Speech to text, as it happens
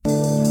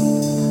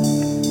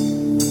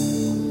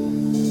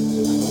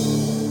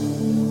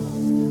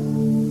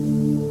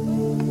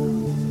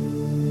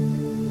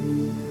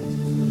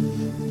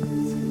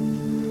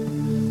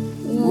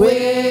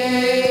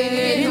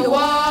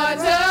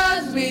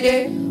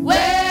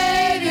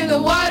Wade in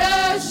the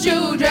waters,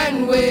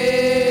 children,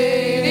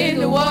 wade in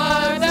the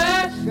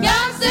water.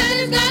 God said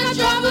He's gonna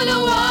trouble the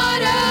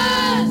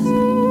waters.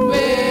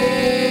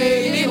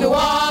 Wade in the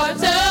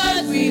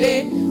waters,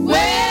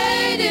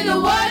 wade in the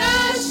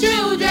waters,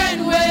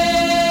 children,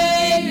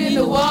 wade in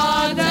the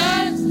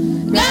waters.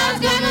 God's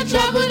gonna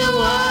trouble the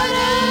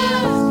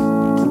waters.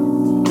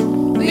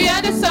 We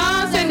are the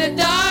sons and the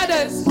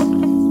daughters.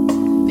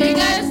 We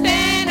gotta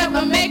stand up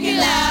and make it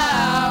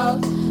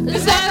loud. The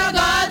son of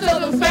God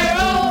told the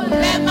Pharaoh,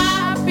 let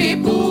my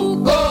people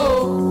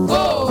go,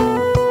 go.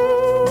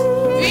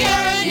 We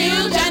are a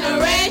new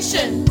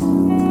generation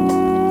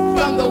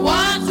from the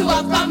ones who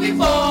have come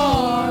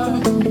before.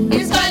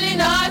 He's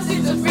calling us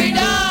into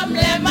freedom.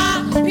 Let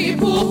my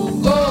people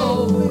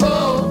go,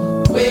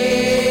 go.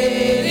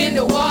 Wade in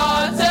the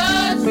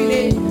waters,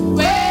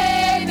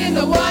 wade in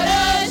the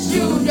waters,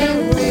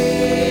 children,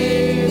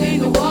 wade in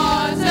the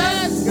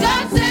waters.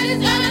 God said He's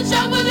gonna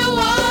trouble the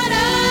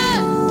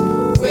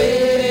waters.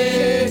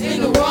 Wade in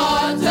the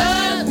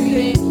waters,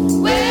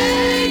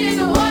 wade in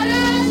the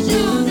waters,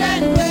 children,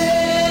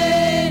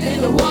 wade in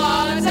the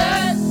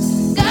waters.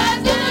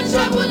 God's gonna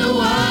trouble the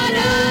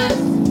waters.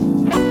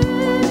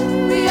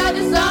 We are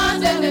the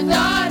sons and the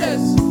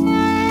daughters.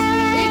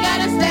 We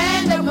gotta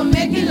stand up and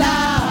make it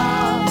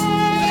loud.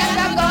 Let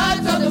our God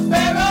told the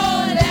Pharaoh,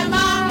 let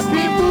my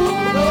people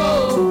go,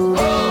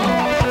 go.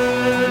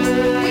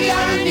 We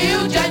are a new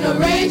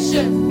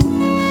generation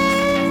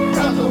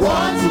from the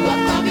ones who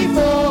have come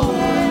before.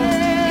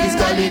 He's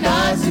calling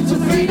us into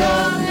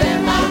freedom. Let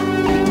my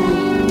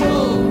people go,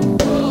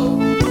 go.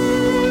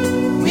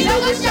 We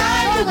don't go shy,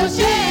 we go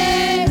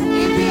shame.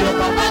 If you don't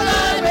come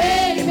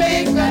already,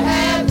 make the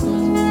heaven.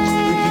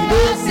 If you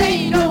don't say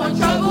you don't want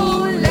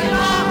trouble, let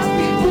my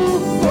people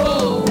go,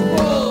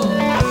 go.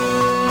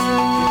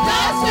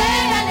 God's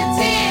sweat and the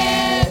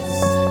tears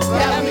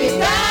that we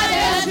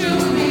gathered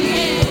through the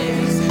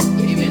years.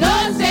 If you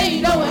don't say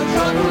you don't want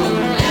trouble,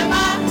 let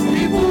my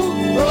people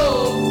go,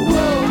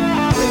 go.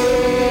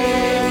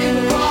 Wade in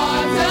the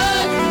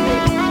waters,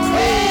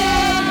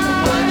 wade in the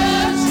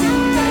waters,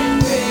 children,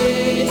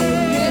 wade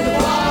in the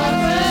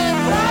waters.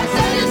 God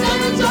said He's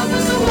gonna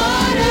trouble the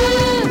waters.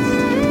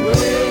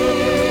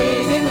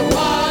 Wade in the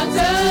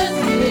waters,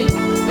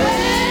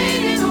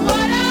 wade in the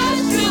waters,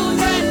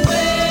 children,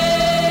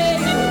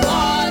 wade in the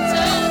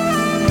waters.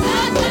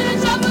 God's gonna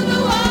trouble the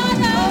waters.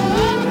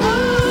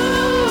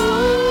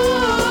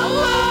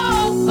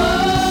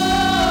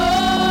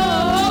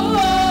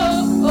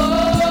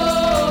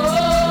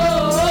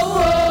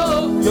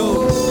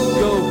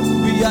 Yo,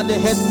 we are the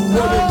heads of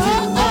royalty.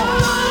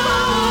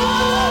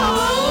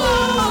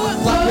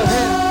 Clap your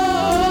hands.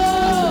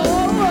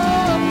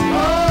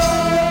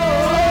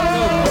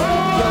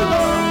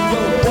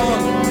 Yo, 1,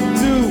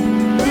 2,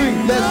 3,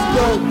 let's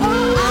go.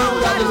 I don't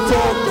gotta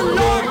talk, the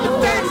Lord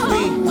defends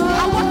me.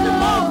 I want them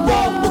all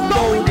wrong for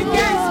going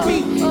against me.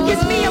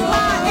 Kiss me in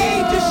my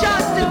age, you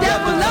shut the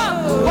devil up.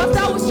 Once I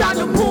was trying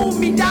to pull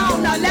me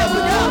down, I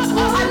leveled up.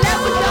 I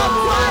leveled up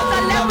twice,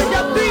 I leveled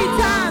up 3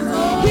 times.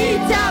 He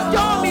tapped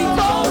on me,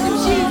 told him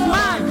she's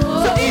mine.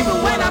 So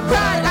even when I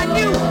cried, I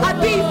knew I'd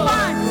be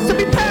fine. So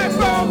prepare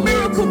for a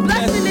miracle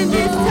blessing in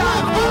this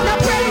time. Now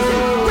praise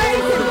Him,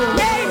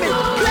 name Him,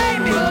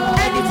 claim Him.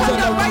 Anytime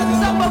I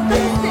rise up, I'm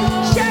boosting,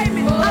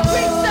 shaming. I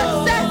bring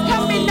success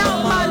coming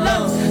out my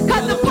lungs.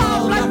 Cause the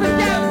power of life and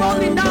death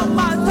rolling out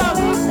my tongue.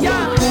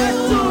 Yeah, head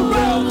to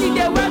royalty,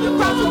 they wear the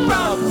crown so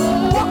proud.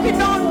 Walking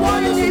on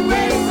water, they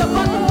raise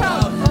above the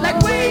crowd. Like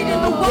wade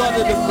in the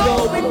water, they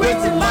flow with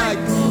grace and might.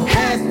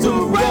 Hands to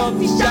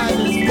royalty,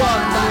 shining the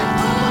spotlight.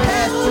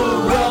 Hands to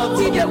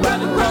royalty, they wear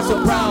the crown so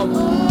proud.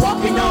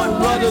 Walking on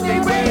water, they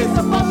raise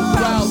above the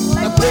crowd.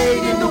 Like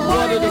wade in the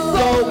water, they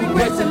flow with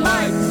grace and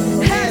might.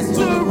 Hands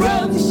to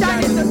royalty,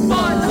 shining the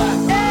spotlight.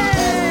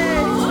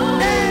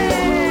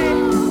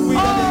 We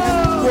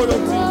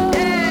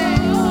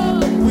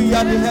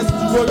are the heads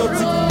of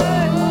royalty.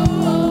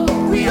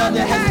 We are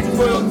the heads of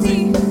royalty.